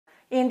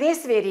In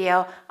this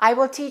video, I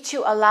will teach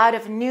you a lot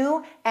of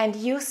new and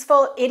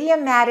useful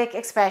idiomatic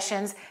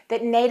expressions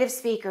that native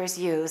speakers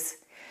use.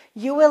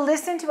 You will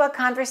listen to a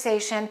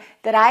conversation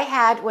that I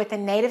had with a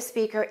native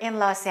speaker in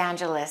Los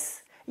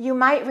Angeles. You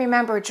might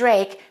remember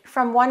Drake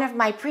from one of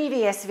my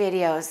previous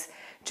videos.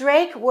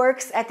 Drake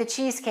works at the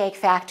Cheesecake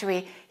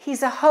Factory.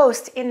 He's a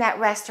host in that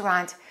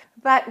restaurant.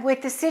 But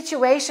with the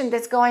situation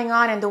that's going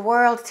on in the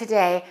world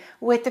today,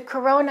 with the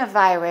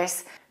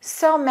coronavirus,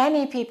 so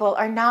many people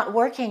are not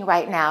working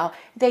right now.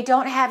 They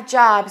don't have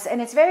jobs,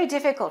 and it's very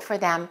difficult for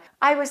them.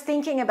 I was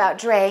thinking about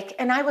Drake,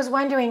 and I was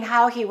wondering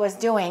how he was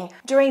doing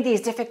during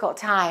these difficult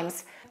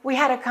times. We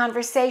had a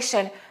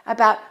conversation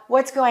about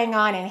what's going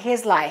on in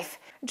his life.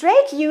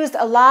 Drake used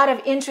a lot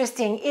of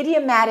interesting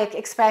idiomatic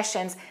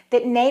expressions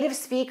that native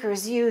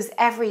speakers use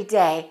every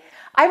day.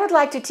 I would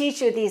like to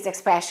teach you these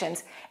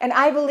expressions, and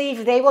I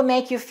believe they will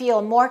make you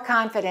feel more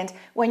confident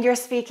when you're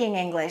speaking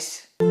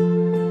English.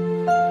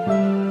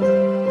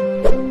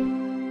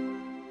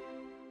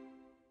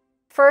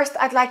 First,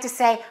 I'd like to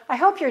say, I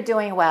hope you're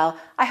doing well.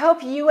 I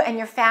hope you and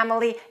your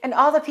family and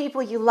all the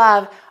people you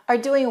love are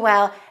doing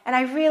well, and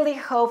I really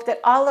hope that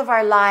all of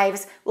our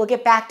lives will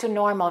get back to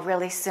normal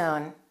really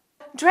soon.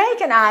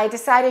 Drake and I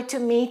decided to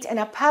meet in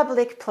a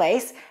public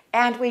place,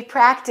 and we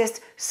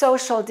practiced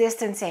social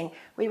distancing.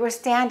 We were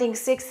standing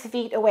 6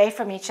 feet away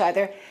from each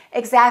other,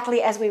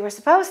 exactly as we were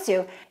supposed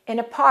to, in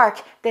a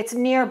park that's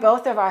near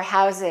both of our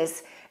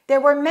houses.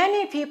 There were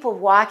many people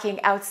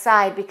walking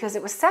outside because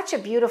it was such a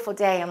beautiful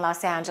day in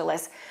Los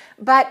Angeles.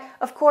 But,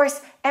 of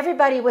course,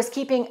 everybody was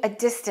keeping a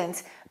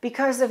distance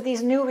because of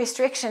these new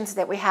restrictions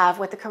that we have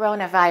with the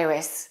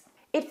coronavirus.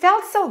 It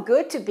felt so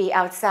good to be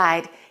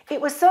outside.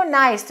 It was so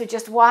nice to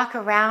just walk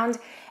around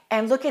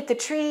and look at the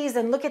trees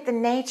and look at the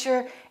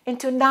nature and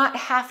to not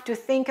have to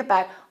think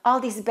about all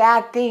these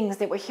bad things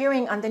that we're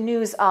hearing on the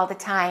news all the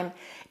time.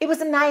 It was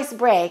a nice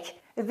break.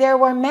 There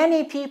were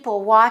many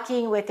people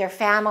walking with their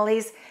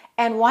families,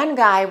 and one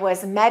guy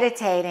was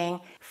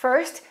meditating.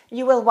 First,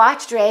 you will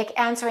watch Drake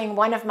answering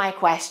one of my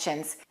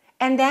questions,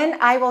 and then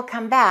I will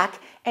come back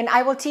and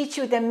I will teach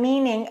you the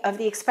meaning of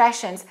the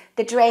expressions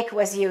that Drake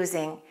was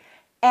using.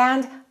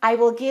 And I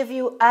will give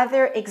you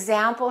other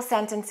example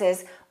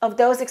sentences of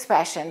those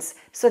expressions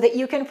so that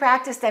you can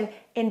practice them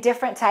in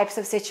different types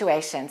of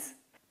situations.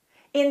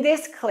 In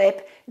this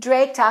clip,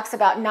 Drake talks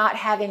about not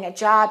having a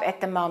job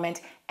at the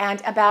moment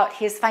and about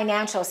his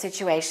financial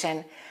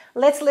situation.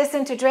 Let's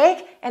listen to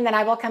Drake and then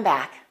I will come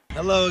back.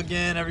 Hello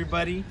again,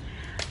 everybody.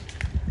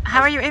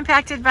 How are you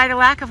impacted by the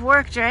lack of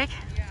work, Drake?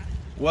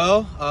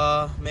 Well,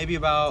 maybe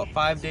about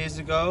 5 days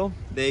ago,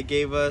 they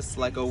gave us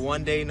like a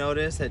one-day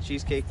notice at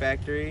Cheesecake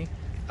Factory.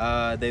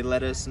 They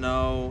let us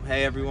know,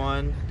 hey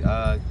everyone,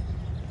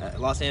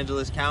 Los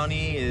Angeles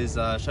County is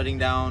shutting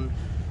down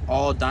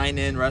all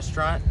dine-in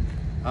restaurant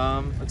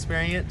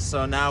experience.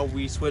 So now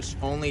we switched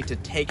only to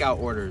takeout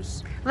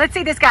orders. Let's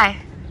see this guy.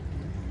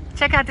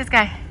 Check out this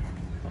guy.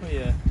 Oh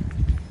yeah.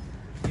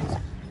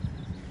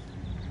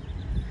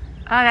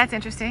 Oh, that's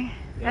interesting.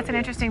 That's an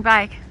interesting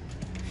bike.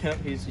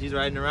 Yep, he's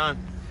riding around.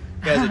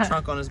 He has a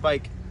trunk on his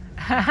bike.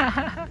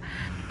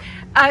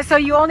 So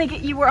you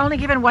were only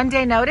given 1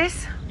 day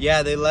notice?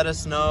 Yeah, they let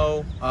us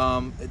know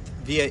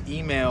via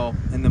email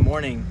in the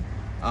morning.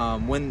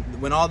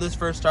 When all this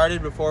first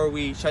started, before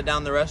we shut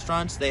down the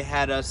restaurants, they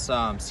had us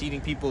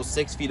seating people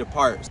 6 feet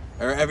apart,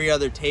 or every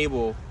other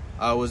table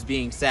was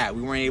being sat.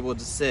 We weren't able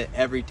to sit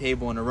every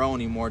table in a row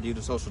anymore due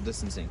to social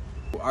distancing.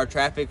 Our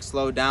traffic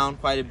slowed down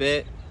quite a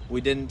bit.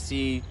 We didn't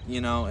see,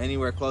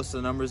 anywhere close to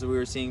the numbers that we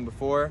were seeing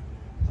before.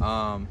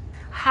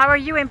 How are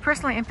you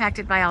personally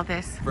impacted by all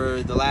this?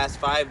 For the last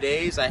 5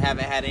 days, I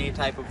haven't had any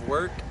type of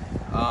work.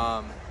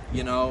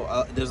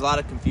 There's a lot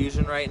of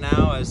confusion right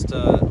now as to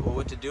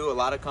what to do. A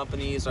lot of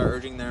companies are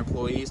urging their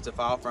employees to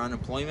file for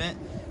unemployment.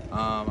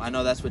 I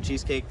know that's what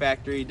Cheesecake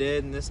Factory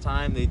did in this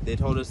time. They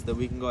told us that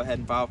we can go ahead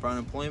and file for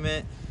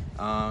unemployment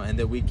and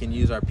that we can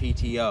use our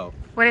PTO.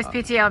 What does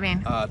PTO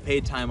mean?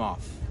 Paid time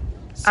off.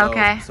 So,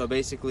 okay. So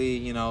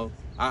basically,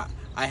 I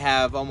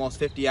have almost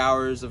 50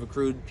 hours of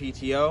accrued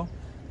PTO,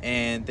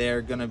 and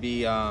they're going to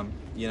be,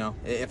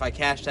 if I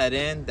cash that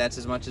in, that's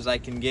as much as I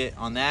can get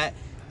on that.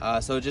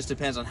 So it just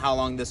depends on how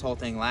long this whole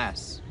thing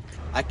lasts.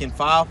 I can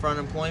file for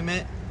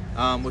unemployment,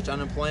 which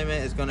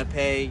unemployment is going to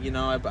pay,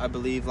 I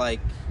believe like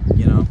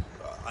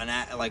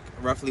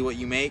roughly what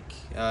you make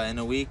in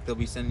a week. They'll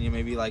be sending you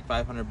maybe like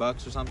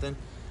 $500 or something,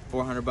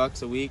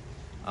 $400 a week.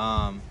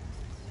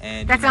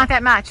 And that's not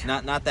that much.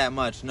 Not that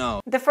much,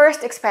 no. The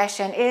first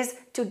expression is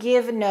to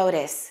give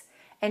notice.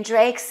 And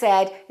Drake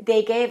said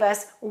they gave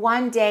us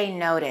 1 day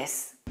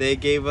notice. They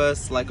gave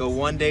us like a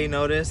 1 day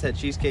notice at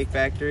Cheesecake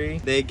Factory.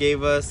 They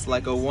gave us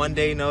like a 1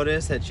 day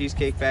notice at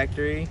Cheesecake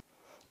Factory.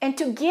 And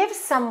to give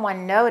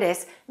someone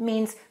notice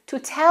means to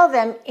tell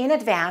them in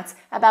advance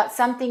about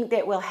something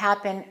that will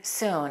happen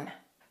soon.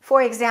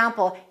 For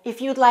example,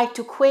 if you'd like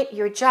to quit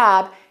your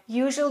job,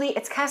 usually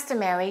it's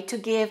customary to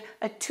give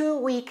a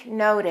 2-week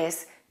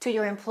notice to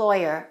your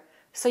employer.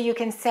 So you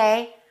can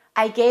say,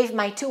 I gave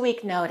my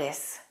 2-week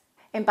notice.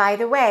 And by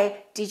the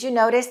way, did you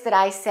notice that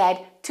I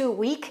said 2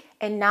 week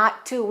and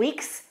not 2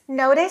 weeks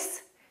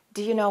notice?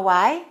 Do you know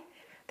why?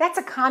 That's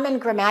a common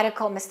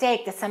grammatical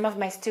mistake that some of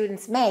my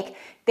students make.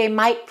 They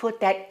might put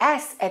that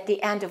S at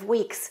the end of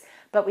weeks,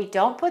 but we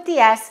don't put the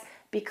S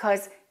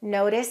because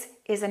notice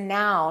is a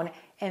noun,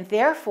 and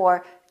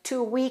therefore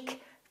 2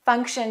 week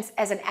functions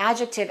as an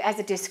adjective, as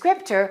a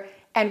descriptor,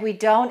 and we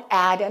don't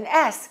add an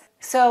S.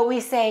 So we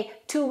say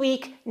 2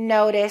 week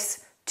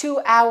notice,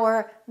 2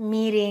 hour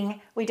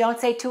meeting. We don't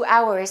say 2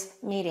 hours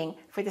meeting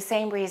for the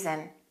same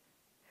reason.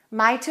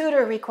 My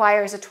tutor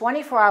requires a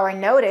 24-hour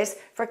notice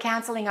for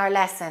canceling our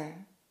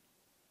lesson.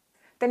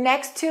 The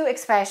next 2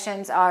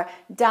 expressions are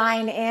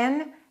dine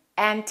in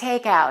and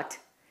take out.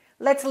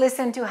 Let's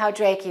listen to how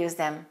Drake used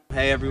them.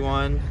 Hey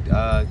everyone,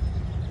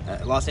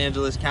 Los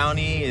Angeles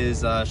County is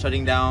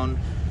shutting down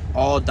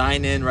all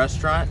dine-in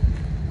restaurant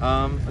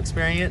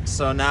experience,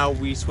 so now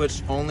we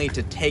switched only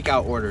to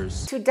takeout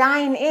orders. To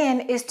dine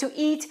in is to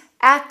eat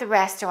at the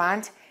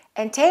restaurant,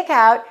 and take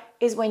out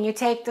is when you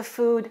take the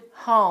food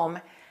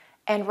home.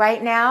 And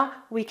right now,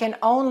 we can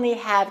only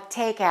have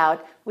takeout.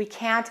 We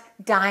can't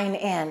dine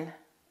in.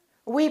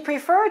 We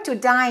prefer to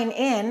dine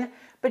in,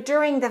 but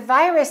during the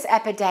virus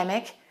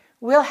epidemic,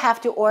 we'll have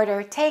to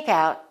order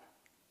takeout.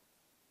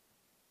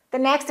 The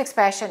next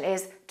expression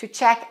is to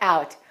check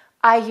out.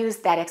 I use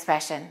that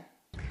expression.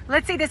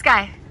 Let's see this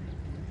guy.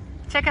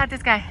 Check out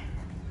this guy.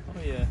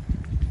 Oh yeah.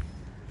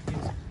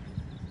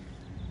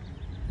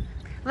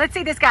 Let's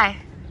see this guy.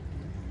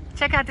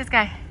 Check out this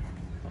guy.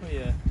 Oh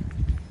yeah.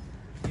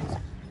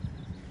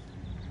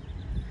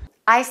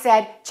 I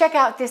said, check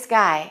out this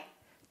guy.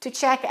 To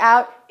check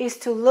out is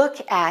to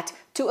look at,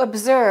 to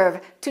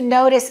observe, to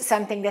notice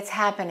something that's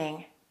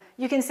happening.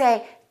 You can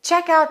say,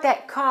 check out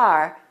that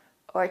car,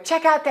 or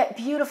check out that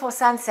beautiful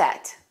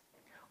sunset,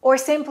 or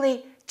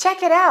simply,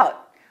 check it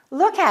out,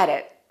 look at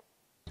it.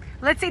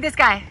 Let's see this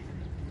guy.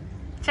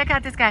 Check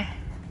out this guy.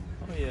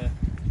 Oh yeah.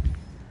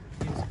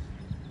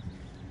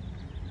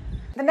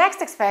 The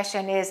next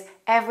expression is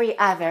every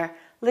other.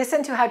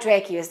 Listen to how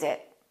Drake used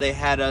it. They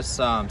had us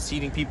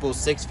seating people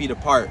 6 feet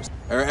apart,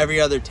 or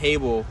every other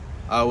table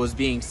was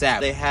being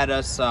sat. They had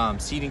us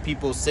seating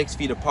people 6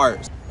 feet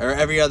apart, or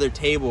every other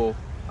table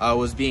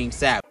was being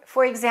sat.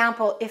 For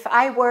example, if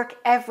I work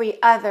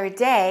every other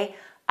day,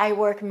 I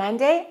work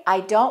Monday, I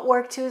don't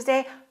work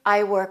Tuesday,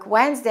 I work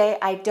Wednesday,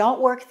 I don't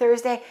work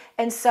Thursday,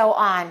 and so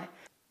on.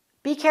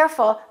 Be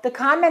careful. The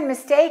common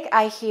mistake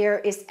I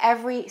hear is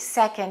every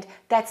second.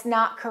 That's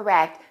not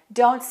correct.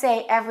 Don't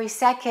say every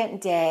second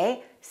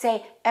day.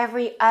 Say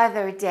every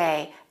other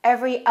day,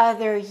 every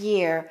other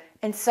year,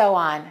 and so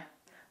on.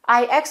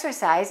 I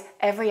exercise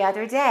every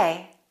other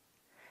day.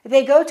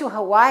 They go to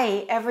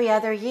Hawaii every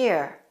other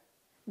year.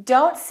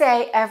 Don't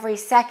say every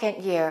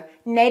second year.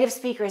 Native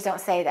speakers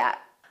don't say that.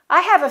 I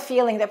have a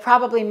feeling that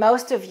probably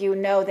most of you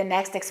know the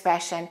next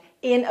expression,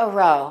 in a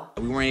row.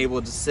 We weren't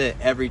able to sit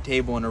every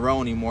table in a row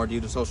anymore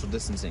due to social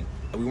distancing.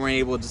 We weren't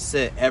able to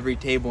sit every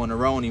table in a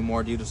row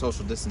anymore due to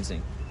social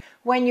distancing.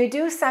 When you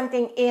do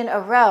something in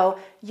a row,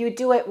 you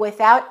do it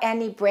without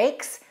any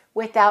breaks,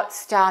 without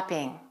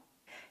stopping.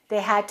 They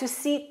had to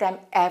seat them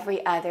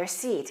every other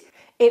seat.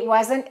 It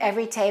wasn't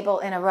every table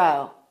in a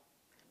row.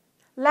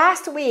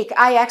 Last week,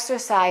 I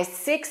exercised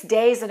 6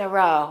 days in a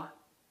row.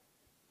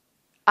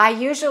 I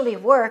usually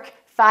work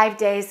 5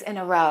 days in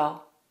a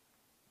row.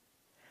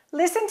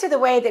 Listen to the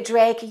way that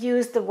Drake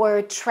used the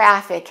word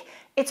traffic.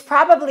 It's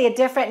probably a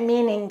different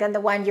meaning than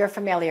the one you're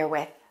familiar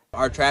with.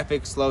 Our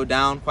traffic slowed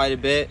down quite a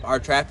bit. Our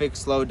traffic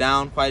slowed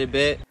down quite a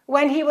bit.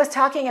 When he was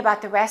talking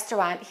about the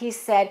restaurant, he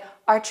said,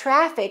 our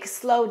traffic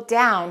slowed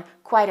down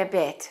quite a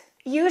bit.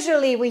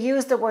 Usually we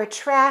use the word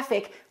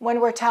traffic when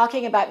we're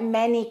talking about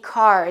many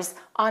cars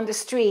on the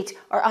street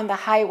or on the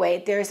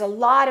highway. There's a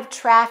lot of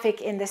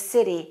traffic in the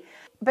city.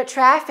 But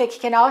traffic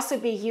can also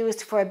be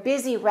used for a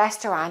busy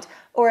restaurant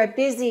or a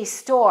busy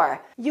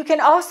store. You can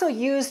also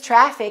use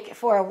traffic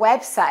for a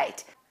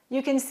website.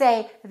 You can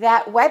say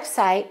that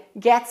website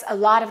gets a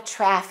lot of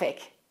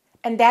traffic,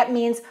 and that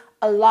means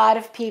a lot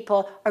of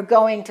people are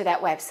going to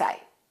that website.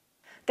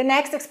 The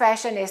next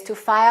expression is to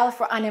file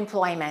for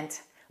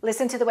unemployment.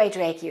 Listen to the way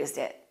Drake used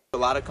it. A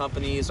lot of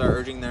companies are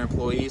urging their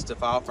employees to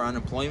file for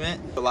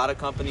unemployment. A lot of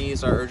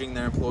companies are urging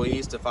their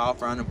employees to file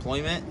for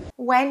unemployment.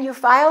 When you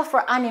file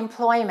for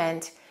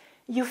unemployment,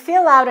 you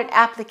fill out an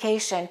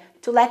application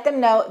to let them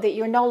know that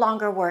you're no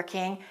longer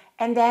working,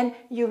 and then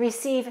you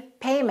receive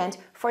payment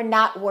for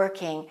not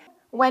working.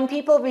 When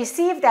people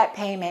receive that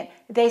payment,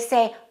 they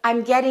say,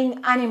 I'm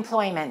getting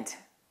unemployment.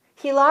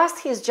 He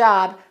lost his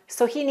job,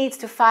 so he needs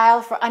to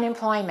file for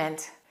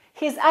unemployment.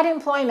 His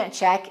unemployment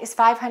check is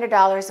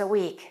 $500 a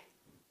week.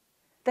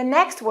 The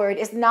next word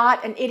is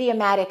not an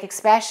idiomatic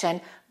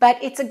expression, but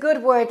it's a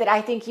good word that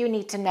I think you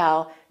need to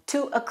know,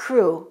 to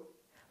accrue.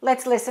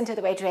 Let's listen to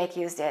the way Drake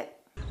used it.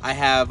 I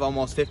have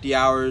almost 50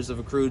 hours of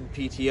accrued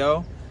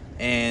PTO,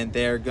 and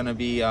they're going to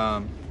be,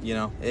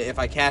 if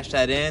I cash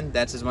that in,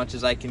 that's as much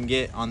as I can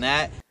get on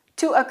that.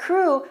 To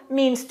accrue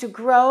means to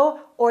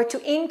grow or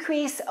to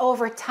increase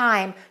over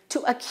time,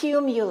 to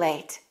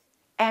accumulate.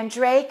 And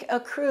Drake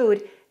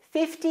accrued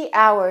 50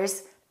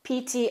 hours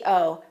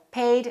PTO,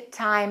 paid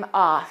time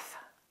off.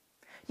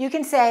 You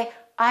can say,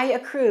 I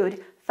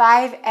accrued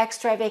 5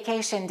 extra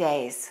vacation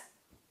days.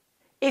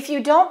 If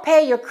you don't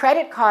pay your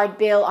credit card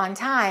bill on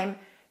time,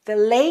 the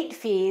late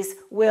fees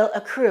will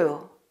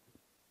accrue.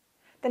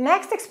 The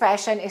next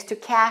expression is to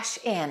cash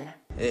in.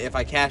 If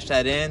I cash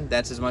that in,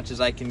 that's as much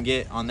as I can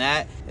get on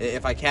that.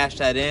 If I cash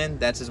that in,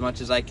 that's as much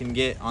as I can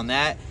get on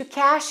that. To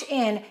cash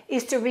in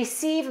is to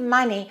receive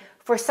money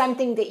for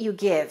something that you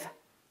give.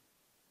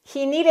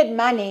 He needed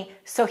money,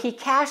 so he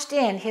cashed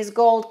in his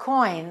gold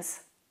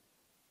coins.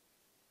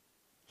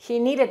 He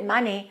needed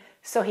money,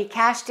 so he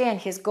cashed in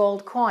his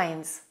gold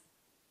coins.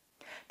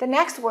 The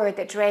next word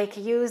that Drake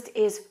used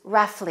is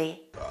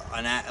roughly.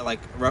 Like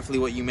roughly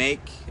what you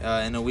make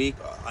in a week.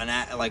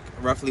 Like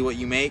roughly what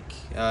you make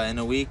in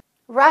a week.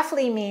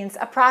 Roughly means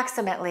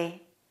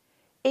approximately.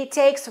 It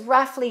takes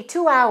roughly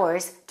 2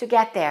 hours to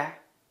get there.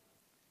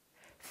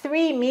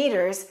 3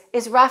 meters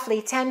is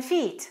roughly 10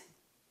 feet.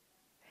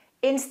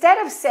 Instead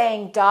of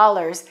saying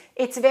dollars,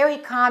 it's very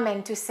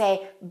common to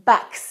say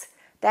bucks.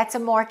 That's a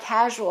more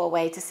casual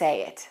way to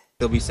say it.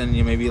 They'll be sending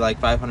you maybe like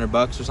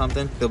 $500 or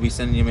something. They'll be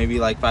sending you maybe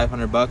like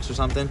 $500 or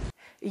something.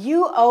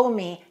 You owe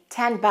me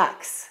 10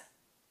 bucks.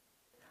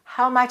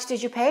 How much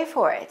did you pay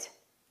for it?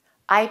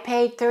 I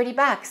paid 30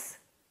 bucks.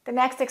 The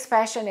next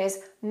expression is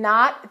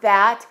not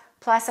that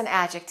plus an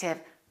adjective.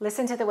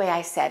 Listen to the way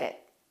I said it.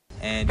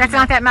 And that's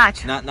not that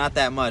much. Not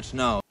that much,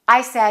 no.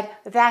 I said,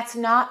 that's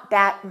not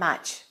that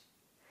much.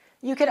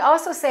 You can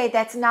also say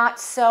that's not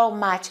so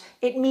much.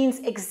 It means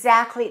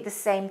exactly the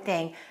same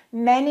thing.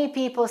 Many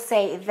people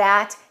say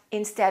that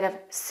instead of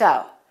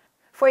so.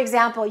 For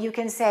example, you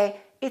can say,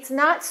 it's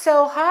not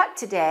so hot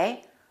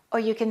today, or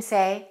you can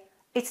say,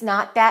 it's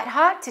not that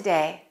hot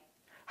today.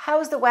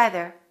 How's the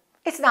weather?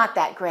 It's not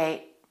that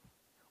great.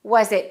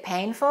 Was it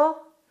painful?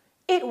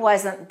 It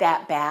wasn't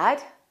that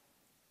bad.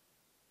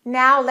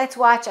 Now let's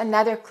watch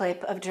another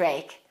clip of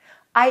Drake.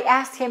 I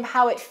asked him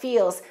how it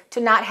feels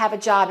to not have a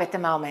job at the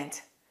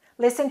moment.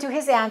 Listen to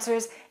his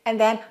answers, and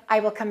then I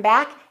will come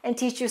back and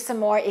teach you some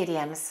more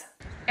idioms.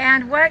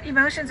 And what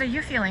emotions are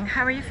you feeling?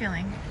 How are you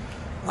feeling?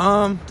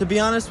 To be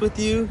honest with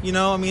you,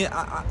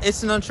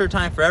 it's an unsure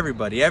time for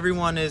everybody.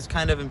 Everyone is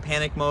kind of in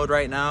panic mode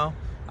right now.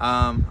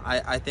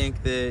 I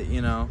think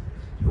that,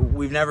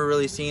 we've never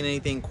really seen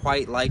anything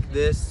quite like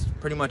this.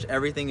 Pretty much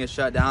everything is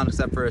shut down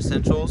except for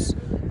essentials,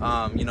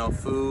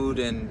 food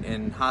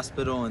and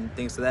hospital and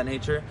things of that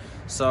nature.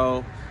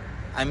 So,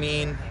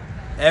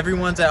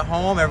 everyone's at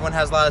home. Everyone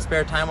has a lot of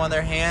spare time on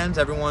their hands.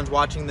 Everyone's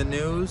watching the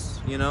news,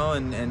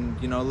 and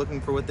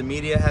looking for what the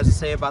media has to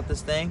say about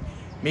this thing.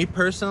 Me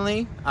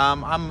personally,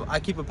 I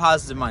keep a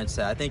positive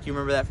mindset. I think you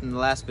remember that from the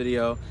last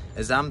video,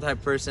 is I'm the type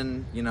of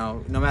person,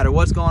 no matter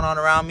what's going on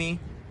around me,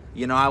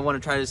 I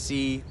want to try to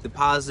see the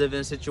positive in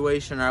a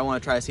situation, or I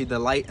want to try to see the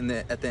light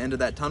at the end of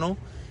that tunnel.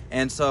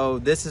 And so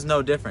this is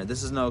no different.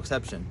 This is no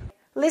exception.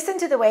 Listen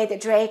to the way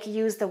that Drake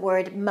used the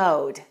word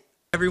mode.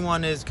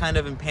 Everyone is kind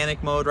of in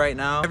panic mode right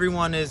now.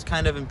 Everyone is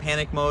kind of in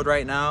panic mode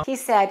right now. He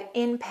said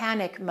in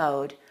panic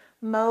mode.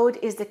 Mode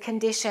is the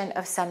condition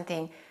of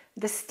something,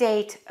 the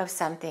state of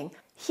something.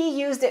 He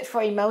used it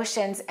for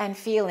emotions and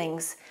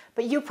feelings,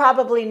 but you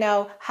probably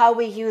know how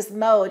we use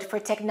mode for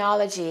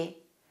technology.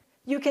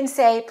 You can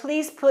say,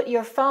 please put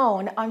your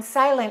phone on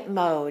silent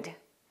mode.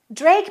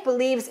 Drake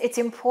believes it's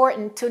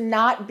important to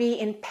not be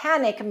in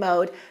panic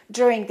mode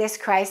during this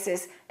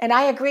crisis, and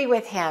I agree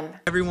with him.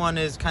 Everyone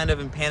is kind of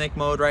in panic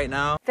mode right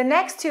now. The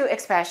next two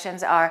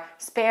expressions are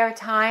spare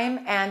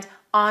time and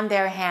on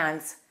their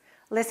hands.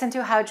 Listen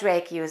to how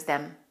Drake used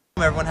them.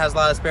 Everyone has a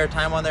lot of spare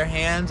time on their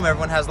hands.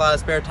 Everyone has a lot of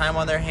spare time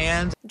on their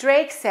hands.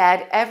 Drake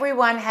said,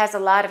 everyone has a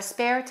lot of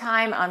spare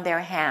time on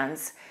their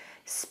hands.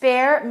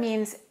 Spare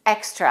means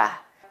extra.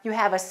 You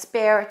have a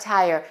spare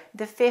tire,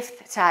 the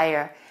 5th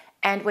tire.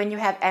 And when you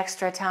have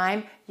extra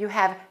time, you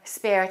have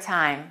spare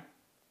time.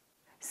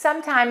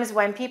 Sometimes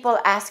when people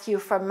ask you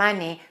for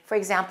money, for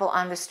example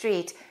on the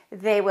street,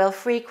 they will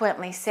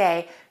frequently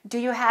say, do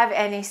you have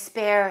any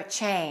spare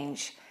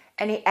change?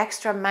 Any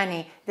extra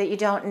money that you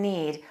don't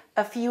need?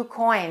 A few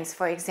coins,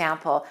 for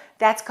example.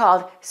 That's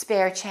called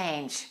spare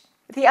change.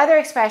 The other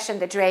expression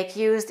that Drake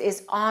used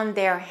is on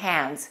their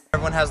hands.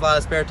 Everyone has a lot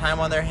of spare time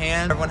on their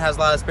hands. Everyone has a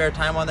lot of spare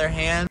time on their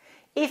hands.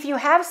 If you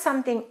have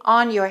something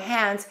on your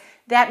hands,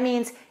 that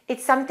means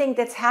it's something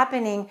that's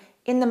happening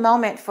in the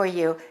moment for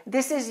you.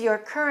 This is your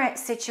current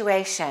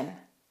situation.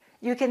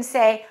 You can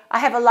say, I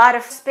have a lot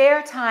of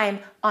spare time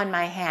on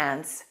my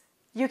hands.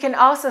 You can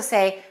also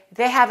say,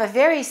 they have a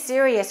very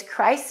serious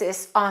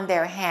crisis on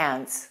their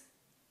hands.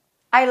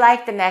 I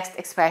like the next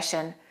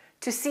expression,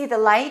 to see the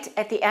light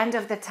at the end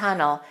of the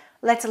tunnel.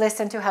 Let's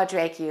listen to how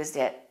Drake used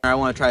it. I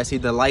want to try to see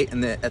the light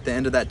at the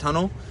end of that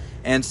tunnel.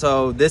 And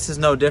so this is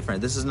no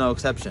different. This is no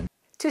exception.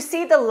 To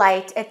see the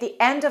light at the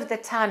end of the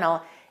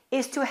tunnel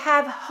is to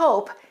have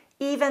hope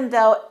even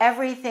though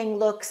everything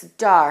looks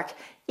dark,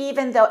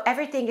 even though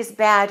everything is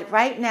bad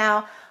right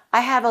now.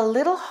 I have a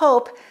little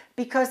hope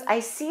because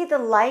I see the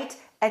light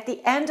at the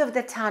end of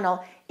the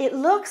tunnel. It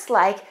looks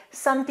like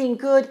something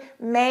good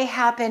may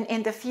happen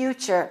in the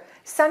future.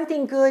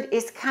 Something good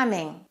is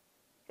coming.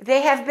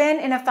 They have been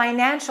in a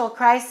financial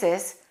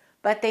crisis,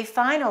 but they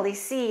finally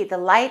see the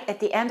light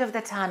at the end of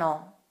the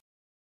tunnel.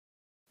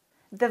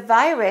 The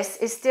virus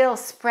is still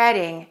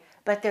spreading,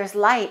 but there's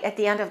light at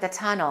the end of the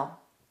tunnel.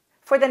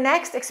 For the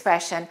next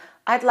expression,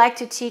 I'd like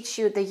to teach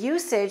you the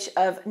usage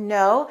of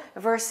no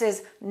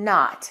versus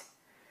not.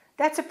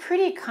 That's a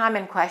pretty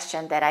common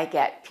question that I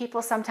get.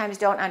 People sometimes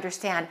don't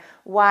understand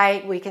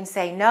why we can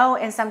say no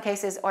in some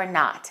cases or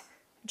not.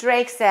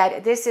 Drake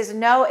said, "This is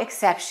no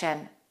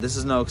exception." This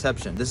is no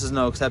exception. This is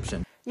no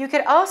exception. You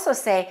could also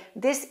say,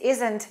 "This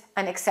isn't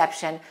an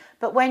exception,"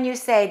 but when you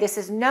say, "This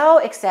is no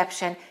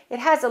exception," it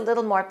has a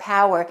little more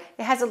power.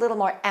 It has a little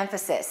more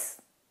emphasis.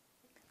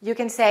 You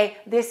can say,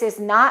 "This is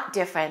not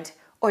different,"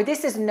 or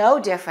 "This is no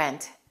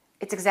different."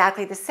 It's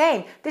exactly the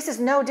same. This is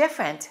no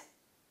different.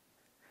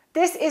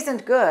 This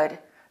isn't good.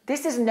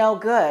 This is no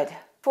good.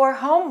 For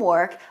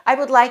homework, I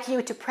would like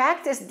you to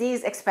practice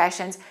these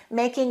expressions,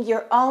 making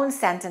your own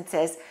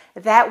sentences.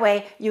 That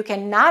way, you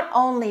can not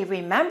only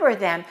remember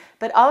them,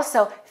 but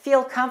also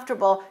feel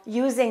comfortable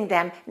using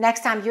them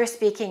next time you're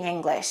speaking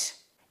English.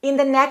 In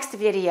the next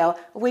video,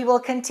 we will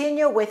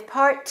continue with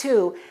part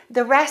 2,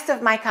 the rest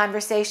of my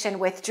conversation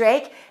with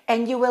Drake,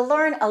 and you will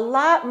learn a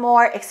lot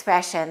more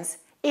expressions.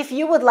 If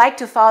you would like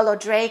to follow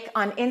Drake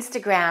on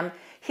Instagram,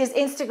 his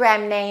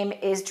Instagram name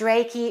is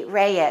Drakey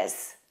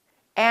Reyes.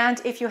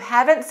 And if you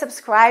haven't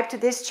subscribed to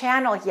this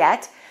channel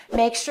yet,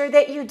 make sure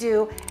that you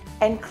do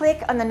and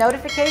click on the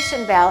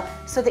notification bell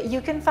so that you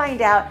can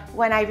find out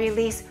when I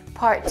release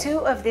part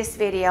 2 of this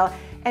video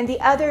and the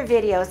other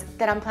videos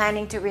that I'm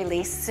planning to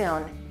release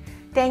soon.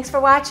 Thanks for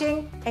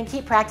watching and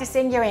keep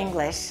practicing your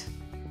English.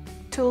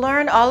 To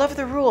learn all of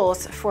the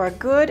rules for a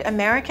good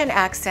American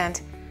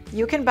accent,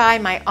 you can buy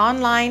my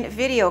online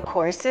video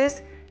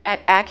courses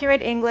at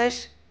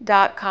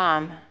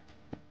accurateenglish.com.